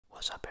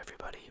What's up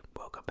everybody,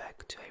 welcome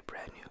back to a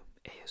brand new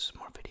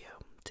ASMR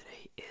video.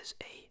 Today is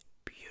a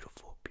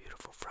beautiful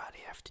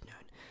Friday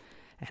afternoon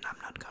and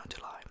I'm not going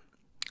to lie,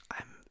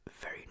 I'm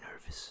very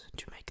nervous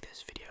to make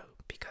this video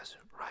because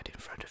right in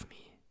front of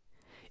me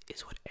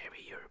is what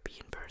every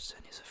European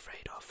person is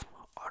afraid of: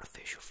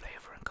 artificial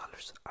flavor and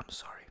colors. I'm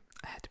sorry,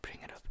 I had to bring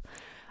it up.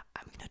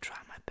 I'm gonna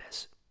try my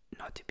best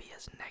not to be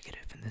as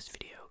negative in this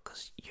video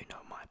because you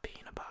know my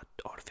opinion about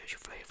artificial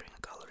flavoring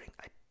and coloring.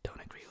 I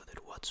don't agree with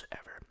it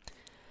whatsoever.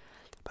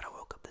 But I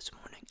woke up this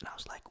morning and I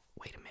was like,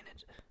 wait a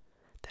minute,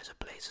 there's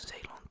a place in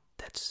Zeeland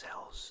that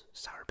sells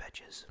Sour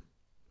Patches.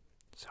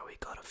 So we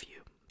got a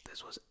few.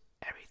 This was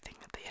everything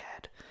that they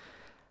had.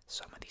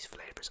 Some of these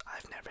flavors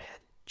I've never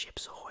had.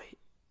 Chips Ahoy,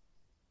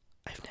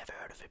 I've never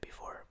heard of it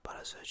before, but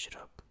I searched it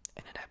up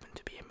and it happened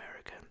to be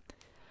American.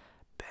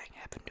 Bang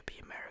happened to be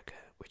America,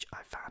 which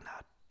I found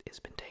out has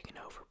been taken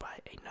over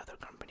by another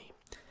company.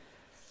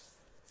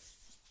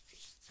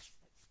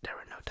 There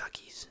were no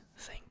Duckies,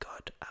 thank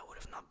God. I would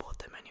have not bought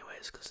them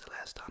anyways, because the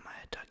last time I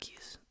had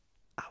Duckies,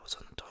 I was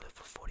on the toilet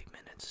for 40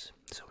 minutes,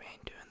 so we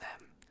ain't doing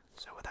them.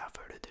 So without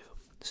further ado,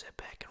 sit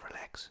back and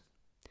relax.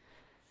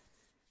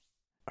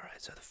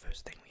 Alright, so the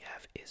first thing we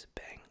have is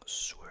Bang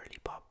Swirly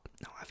Pop.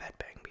 Now, I've had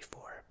Bang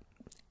before.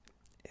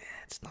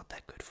 It's not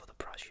that good for the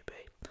price you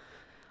pay.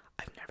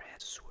 I've never had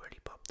Swirly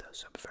Pop though,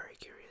 so I'm very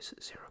curious.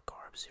 0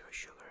 carbs, 0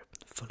 sugar,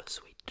 full of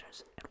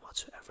sweeteners and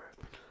whatsoever.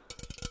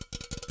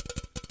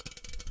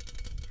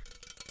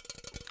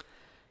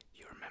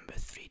 You remember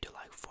 3 to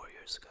 4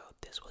 years ago,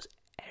 this was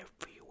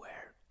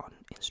everywhere on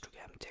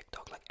Instagram,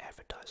 TikTok, like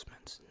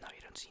advertisements. Now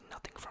you don't see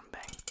nothing from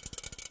Bang.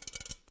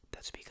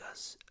 That's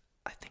because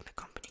I think the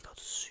company got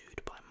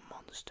sued by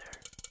Monster,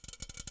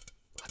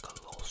 like a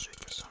lawsuit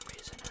for some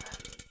reason, and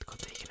then got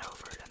taken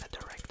over, and the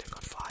director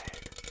got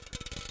fired,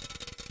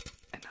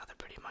 and now they're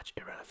pretty much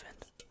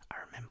irrelevant. I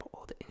remember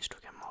all the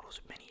Instagram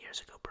models many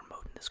years ago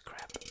promoting this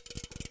crap.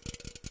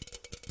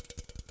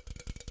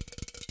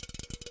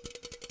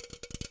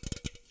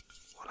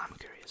 Well, I'm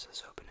curious,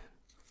 let's open it.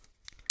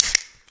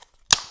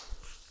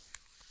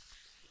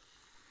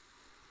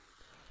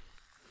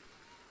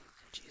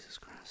 Jesus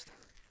Christ.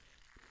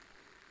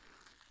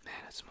 Man,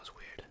 that smells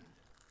weird.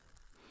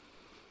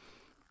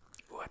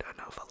 Oh, I don't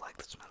know if I like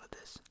the smell of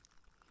this.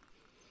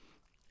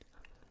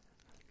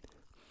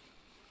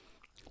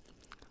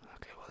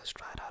 Okay, well, let's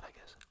try it out, I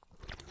guess.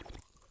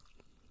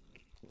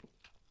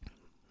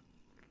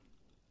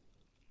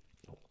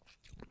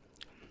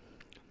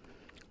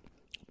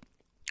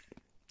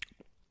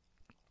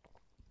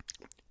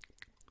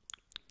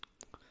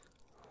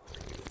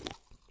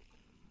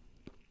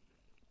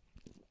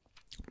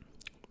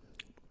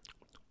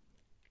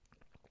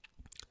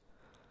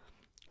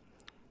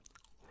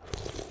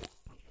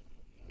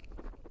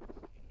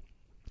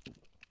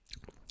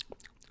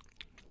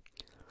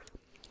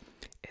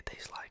 It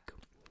tastes like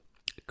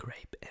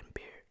grape and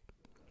beer.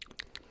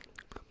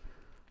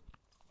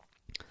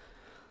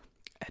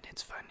 And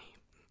it's funny,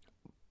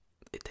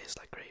 it tastes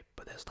like grape,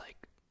 but there's like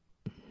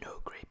no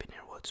grape in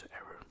there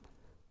whatsoever.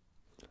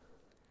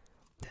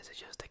 This is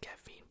just a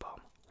caffeine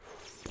bomb.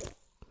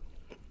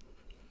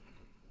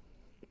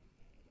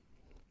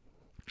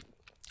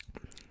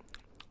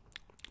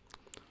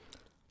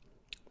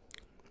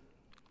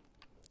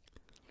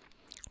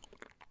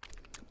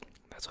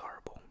 That's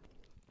horrible.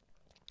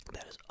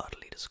 That is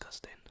utterly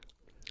disgusting.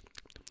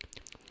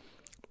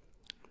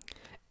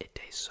 It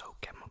tastes so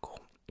chemical,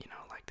 you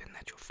know, like the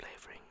natural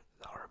flavoring.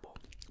 It's horrible.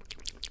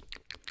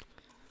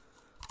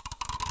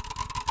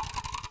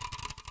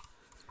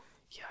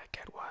 Yeah, I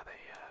get why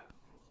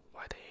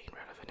they ain't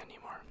relevant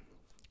anymore.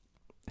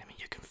 I mean,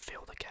 you can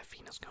feel the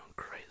caffeine is going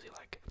crazy.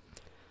 Like,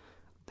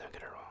 don't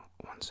get it wrong,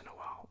 once in a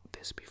while,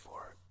 this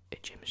before a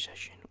gym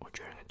session or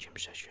during a gym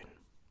session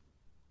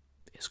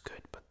is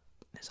good, but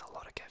there's a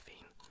lot of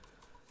caffeine.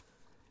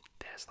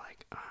 There's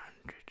like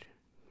 100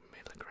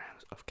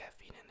 milligrams of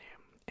caffeine in there,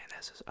 and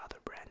there's this other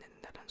brand in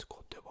the Netherlands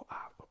called Double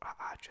A, or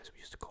AA, as we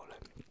used to call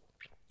it.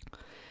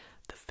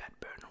 The Fat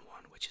Burner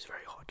one, which is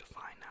very hard to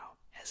find now,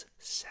 has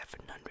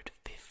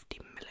 750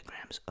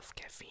 milligrams of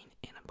caffeine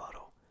in a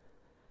bottle,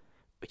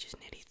 which is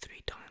nearly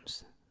 3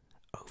 times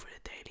over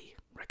the daily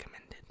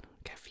recommended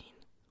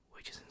caffeine,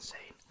 which is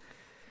insane.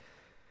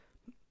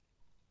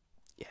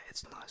 Yeah,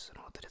 it's nice and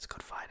all that it's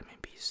got vitamin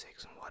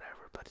B6 and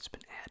whatever, but it's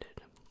been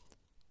added.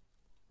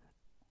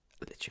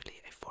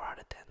 Literally a 4 out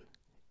of 10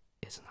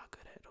 is not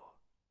good at all.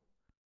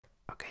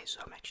 Okay,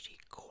 so I'm actually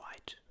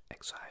quite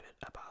excited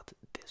about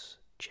this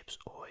Chips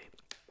Ahoy.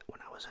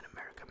 When I was in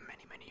America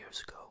many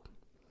years ago,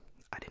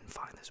 I didn't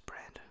find this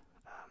brand,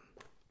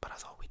 but I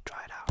thought we'd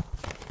try it out.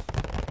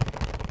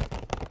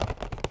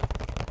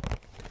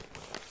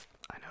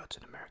 I know it's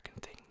an American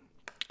thing.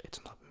 It's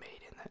not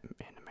made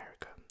in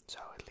America, so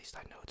at least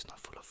I know it's not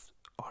full of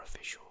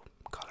artificial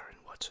coloring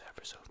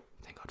whatsoever, so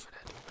thank God for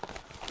that.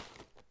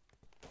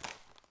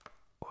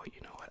 Or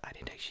you know what, I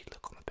didn't actually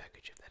look on the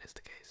package if that is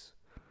the case.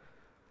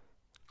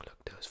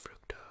 Lactose,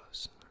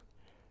 fructose.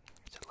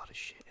 There's a lot of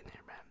shit in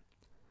there, man.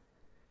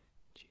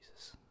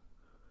 Jesus.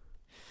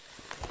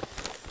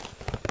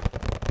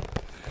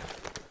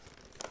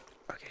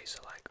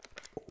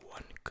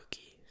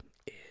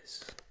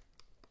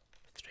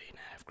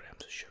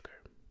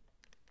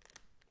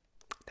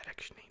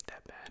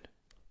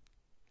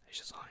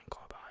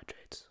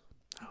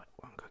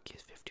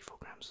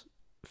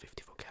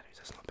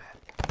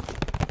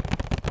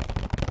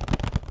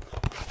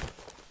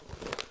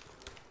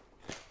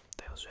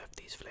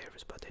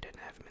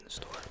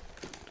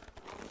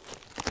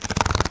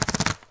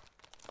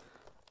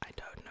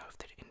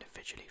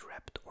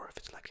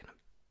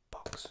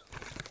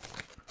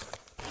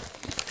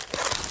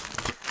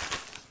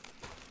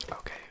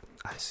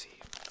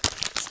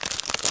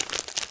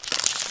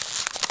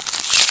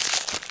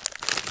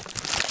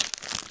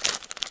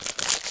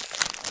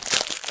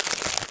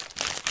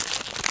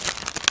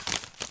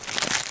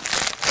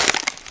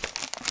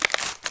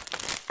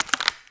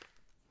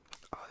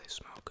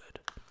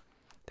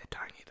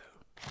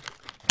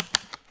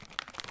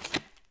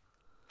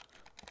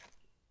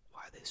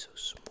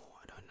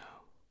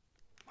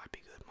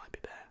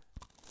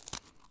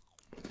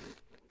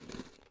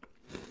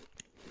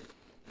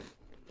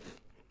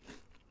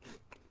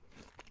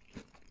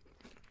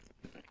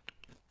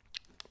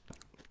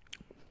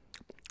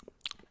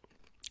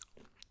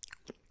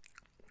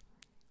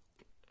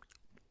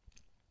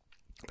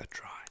 Let's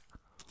try.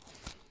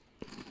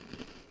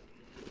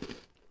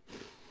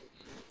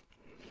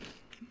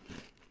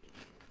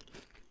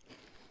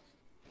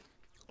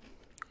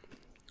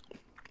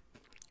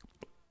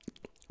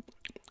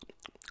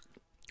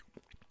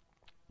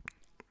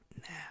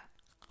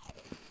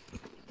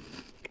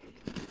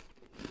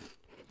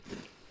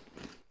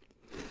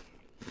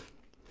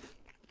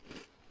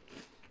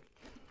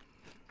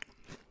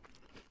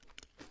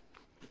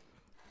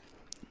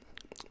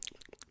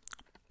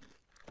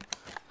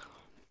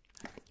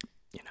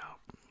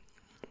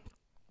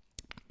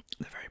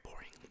 They're very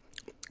boring.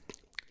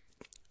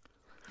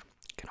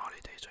 Can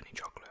hardly taste any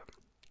chocolate.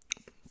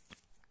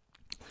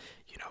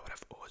 You know what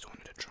I've always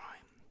wanted to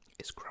try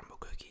is crumble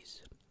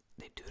cookies.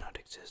 They do not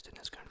exist in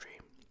this country.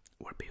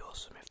 Would be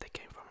awesome if they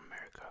came from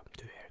America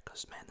to here,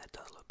 cause man, that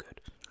does look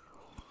good.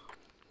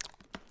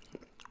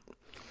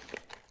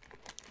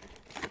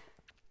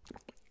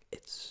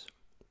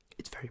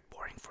 It's very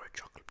boring for a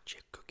chocolate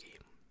chip cookie.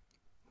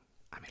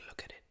 I mean,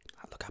 look at it.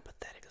 Look how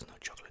pathetic. There's no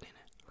chocolate in it.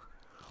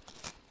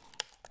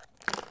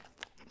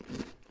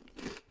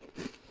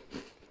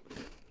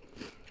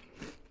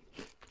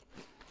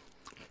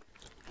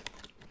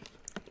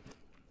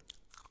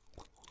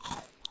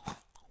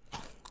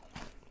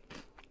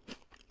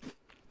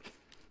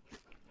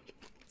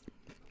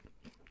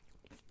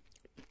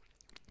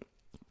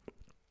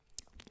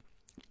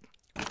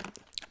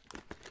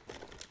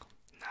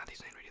 Nah,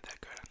 these ain't really that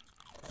good.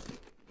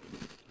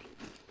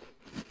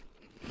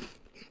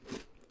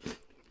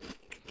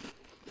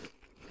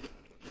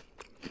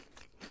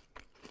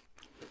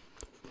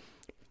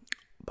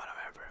 But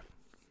however,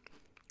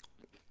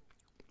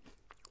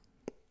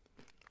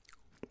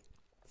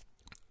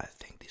 I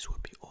think these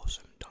would be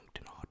awesome dunked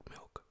in hot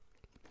milk,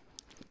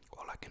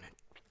 or like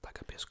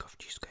a Biscoff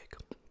cheesecake.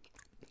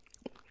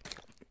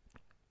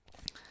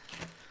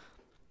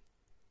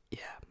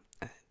 Yeah,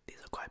 these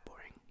are quite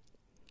boring.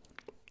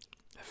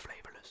 They're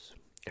flavorless,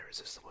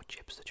 irresistible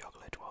chips, the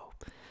chocolate. Well,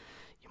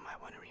 you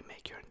might want to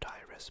remake your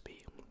entire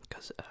recipe,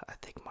 because I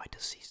think my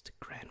deceased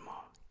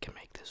grandma can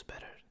make this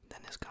better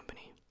than this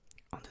company.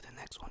 On to the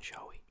next one,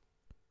 shall we?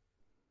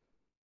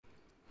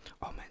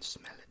 Oh man,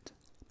 smell it.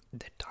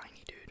 They're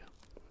tiny, dude.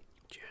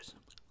 Cheers.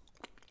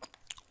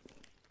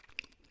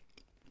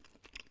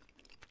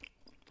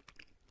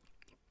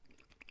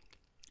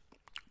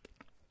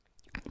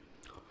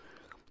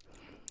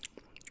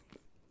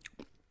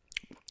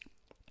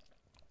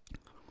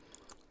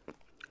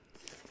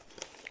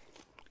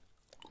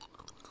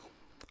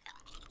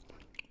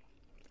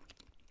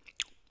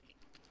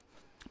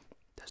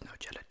 There's no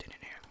gelatin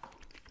in here.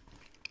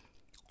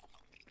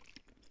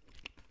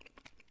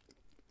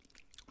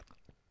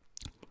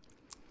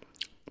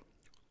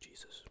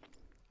 Jesus.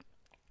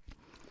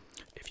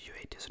 If you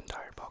ate this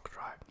entire box,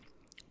 right?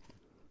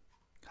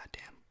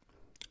 Goddamn.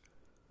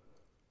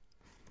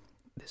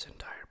 This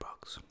entire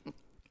box.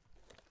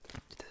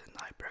 This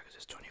entire burger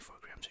is 24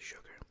 grams of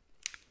sugar.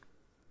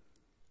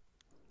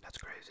 That's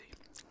crazy.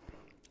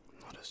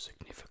 Not a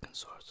significant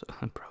source.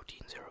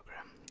 Protein 0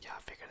 gram. Yeah,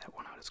 I figured that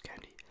one out as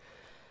candy.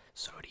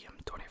 Sodium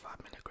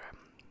 25 milligram.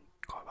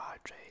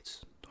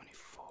 Carbohydrates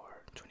 24,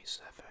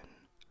 27.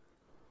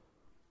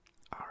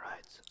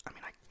 Alright. I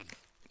mean, I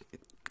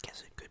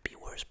guess it could be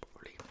worse,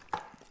 probably.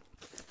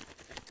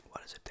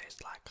 What does it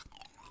taste like?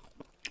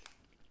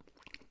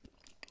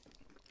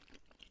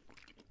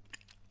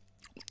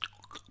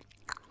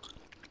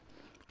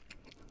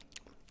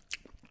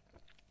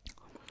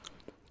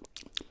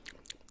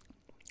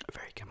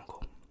 Very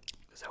chemical.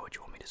 Is that what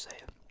you want me to say?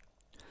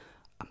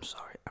 I'm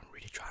sorry, I'm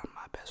really trying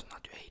my best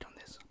not to hate on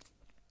this.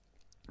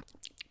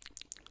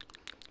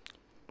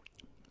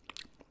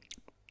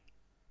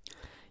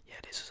 Yeah,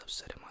 this is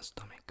upsetting my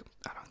stomach.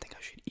 I don't think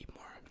I should eat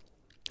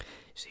more.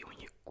 See, when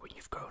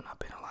you've grown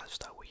up in a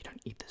lifestyle where you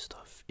don't eat this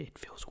stuff, it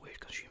feels weird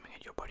consuming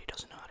it. Your body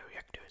doesn't know how to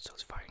react to it, so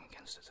it's fighting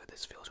against it. So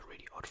this feels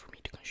really odd for me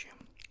to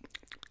consume.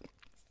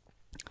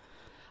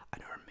 I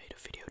know I made a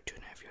video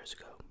 2.5 years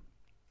ago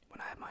when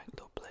I had my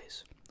little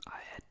place. I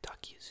had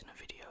Takis in a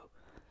video.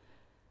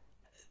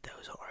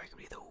 Those are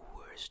arguably the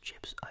worst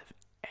chips I've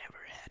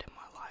ever had in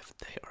my life.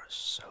 They are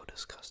so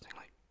disgusting.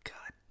 Like,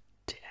 god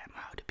damn,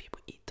 how do people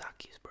eat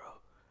Takis,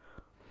 bro?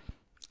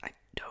 I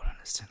don't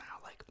understand how,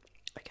 like,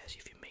 I guess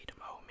if you made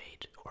them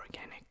homemade,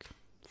 organic,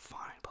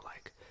 fine, but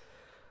like,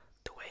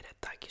 the way that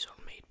Takis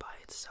are made by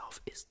itself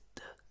is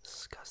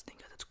disgusting,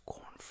 because it's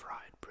corn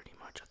fried pretty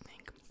much, I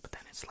think. But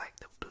then it's like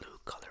the blue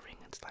coloring,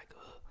 it's like,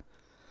 ugh.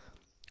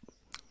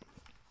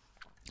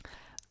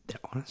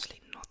 They're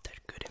honestly not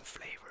that good in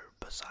flavor,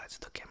 besides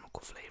the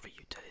chemical flavor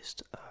you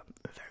taste.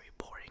 Very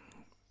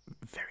boring,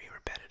 very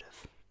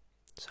repetitive.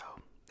 So,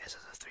 this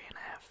is a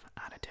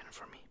 3.5 out of 10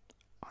 for me.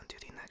 On to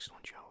the next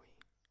one, shall we?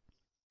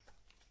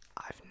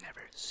 I've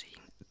never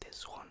seen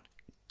this one.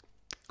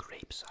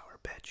 Grape Sour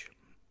Patch.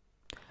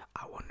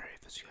 I wonder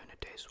if it's going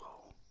to taste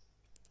well.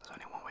 There's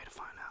only one way to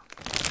find out.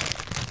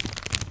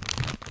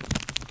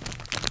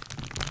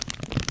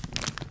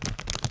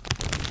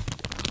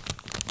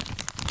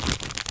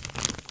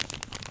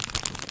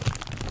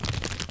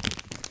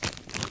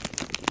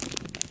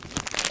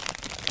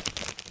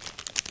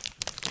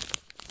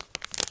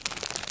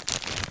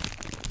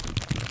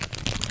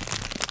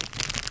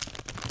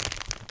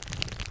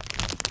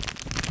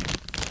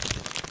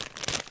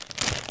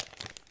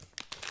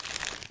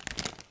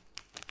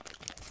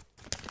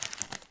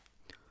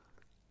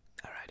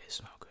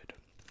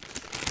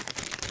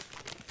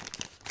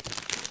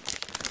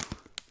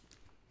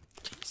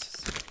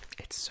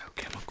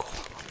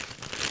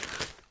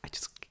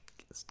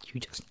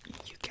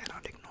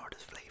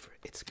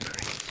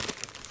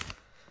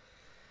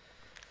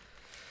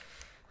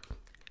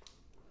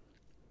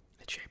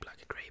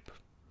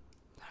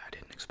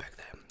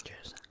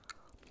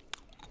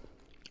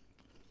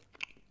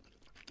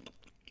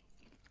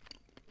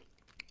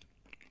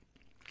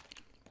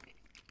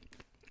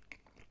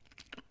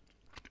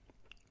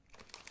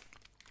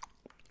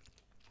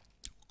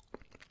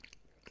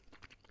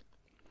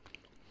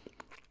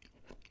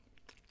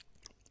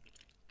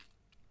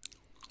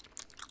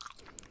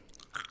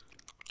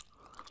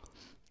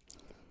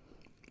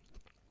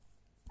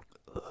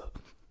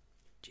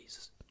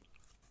 pieces.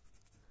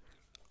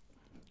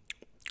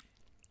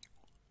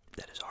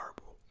 That is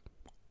horrible.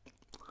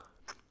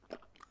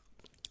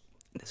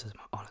 This is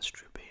my honest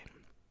true opinion.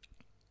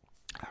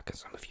 How can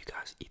some of you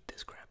guys eat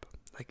this crap?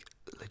 Like,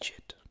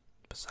 legit.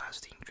 Besides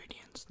the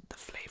ingredients, the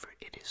flavor,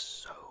 it is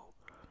so...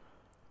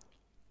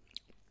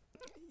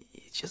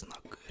 It's just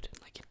not good.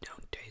 Like, it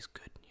don't taste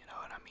good, you know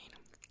what I mean?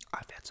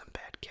 I've had some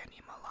bad candy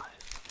in my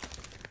life,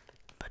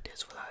 but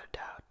this without a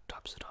doubt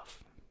tops it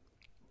off.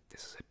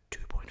 This is a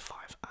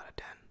 2.5 out of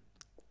 10.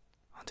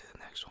 On to the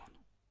next one.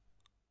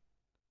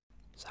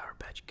 Sour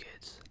Patch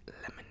Kids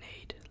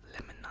Lemonade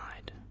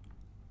Lemonade.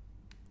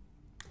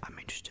 I'm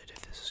interested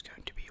if this is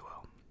going to be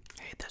well.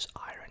 Hey, there's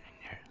iron in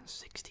here.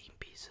 16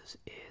 pieces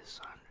is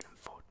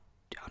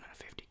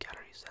 150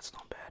 calories. That's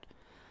not bad.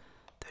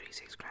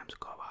 36 grams of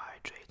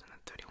carbohydrates and then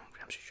 31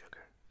 grams of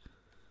sugar.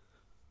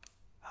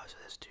 Oh, so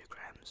there's 2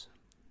 grams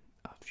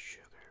of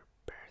sugar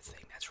per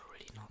thing. That's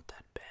really not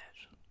that bad.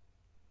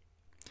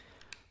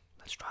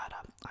 Let's try it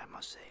up. I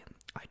must say,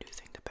 I do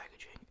think the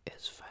packaging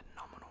is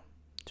phenomenal.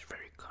 It's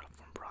very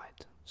colorful and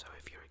bright. So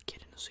if you're a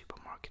kid in the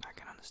supermarket, I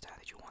can understand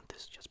that you want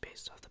this just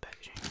based off the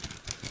packaging.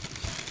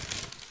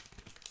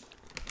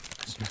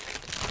 Let's smell it.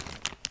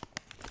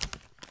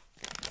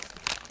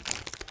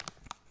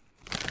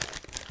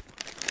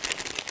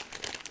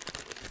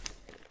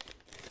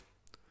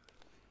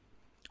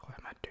 Why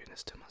am I doing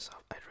this to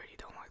myself? I really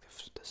don't like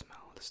the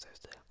smell of this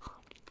taste there.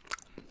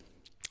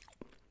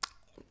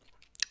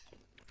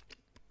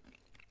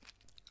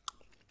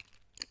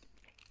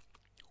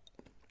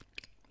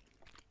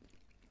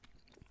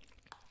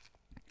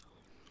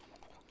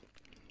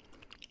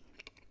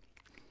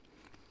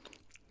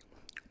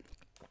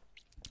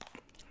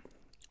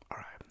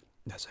 Alright,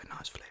 that's a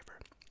nice flavor.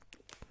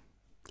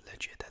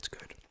 Legit, that's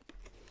good.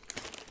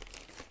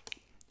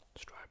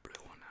 Let's try a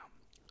blue one now.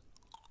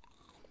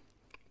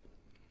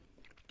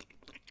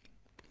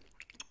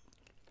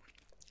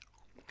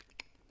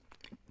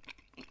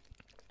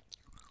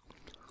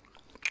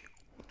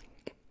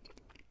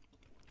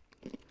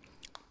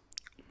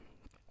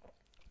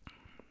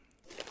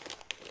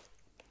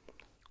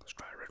 Let's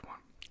try a red one.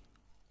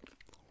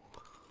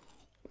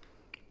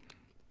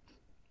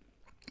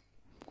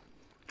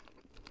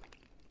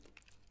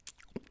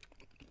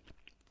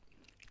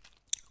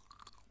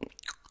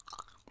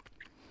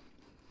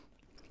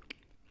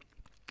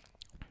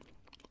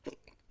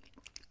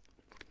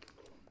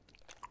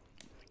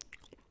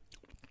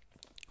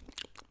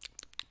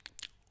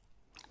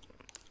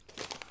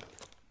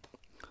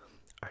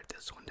 Alright,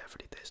 this one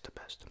definitely tastes the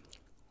best.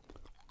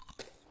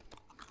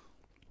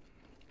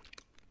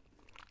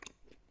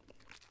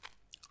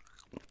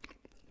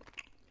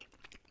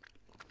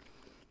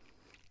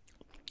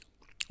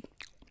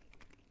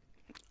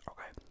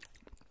 Okay.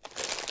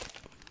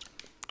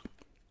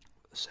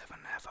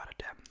 7.5 out of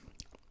 10.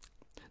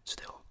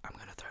 Still, I'm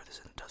gonna throw this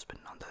in the dustbin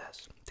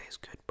nonetheless. Tastes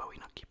good, but we're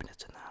not keeping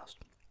it in the house.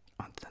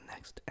 On to the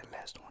next and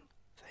last one.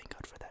 Thank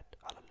God for that.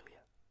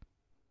 Hallelujah.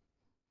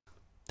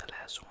 The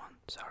last one,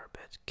 Sour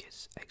Patch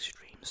Kids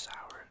Extreme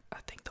Sour. I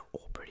think they're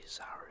all pretty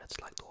sour. That's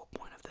like the whole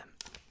point of them.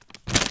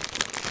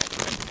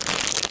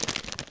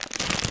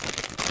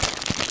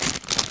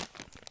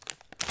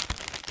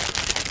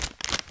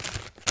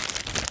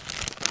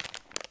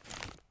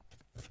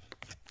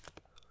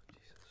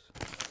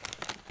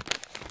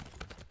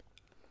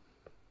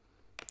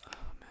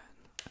 Oh man,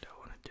 I don't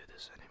want to do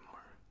this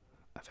anymore.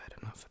 I've had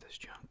enough of this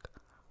junk.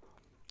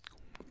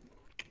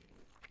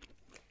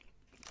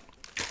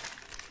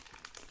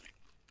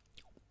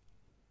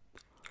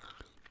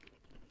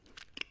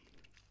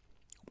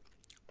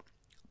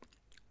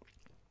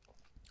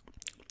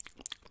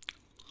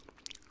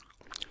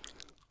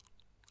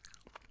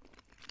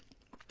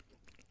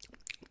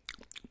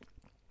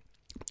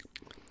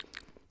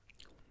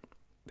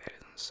 That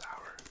isn't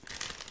sour.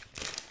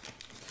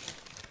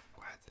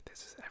 What?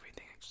 This is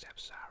everything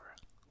except sour.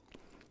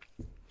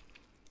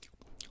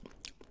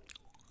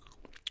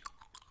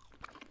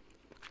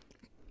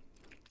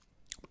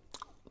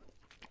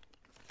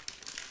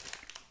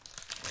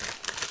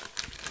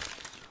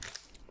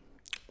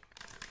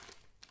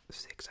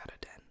 Six out of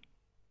 10.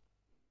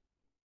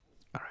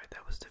 Alright,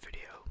 that was the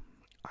video.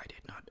 I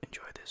did not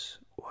enjoy this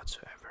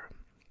whatsoever.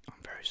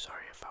 I'm very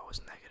sorry if I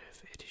was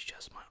negative. It is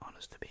just my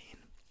honest opinion.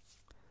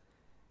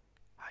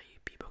 How you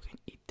people can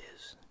eat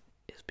this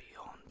is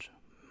beyond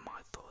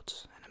my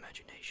thoughts and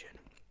imagination.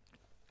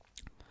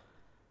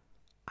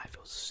 I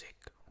feel sick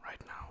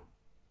right now.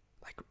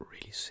 Like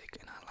really sick,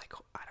 and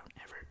I don't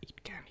ever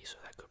eat candy, so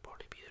that could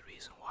probably be the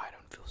reason why I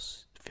don't feel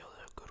so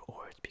good,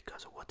 or it's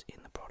because of what's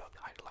in the product.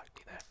 Highly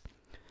likely that.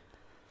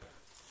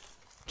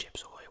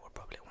 Chips Ahoy were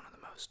probably one of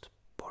the most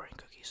boring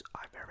cookies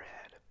I've ever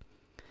had.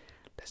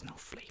 There's no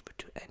flavor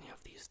to any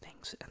of these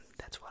things, and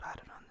that's what I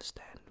don't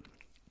understand.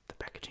 The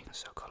packaging is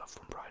so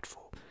colorful and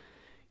brightful.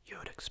 You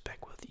would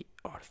expect with the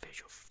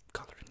artificial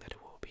coloring that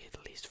it will be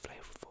at least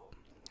flavorful.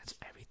 It's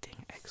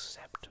everything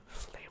except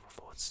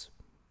flavorful. It's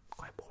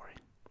quite boring.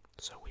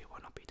 So we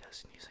will not be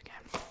testing these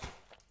again.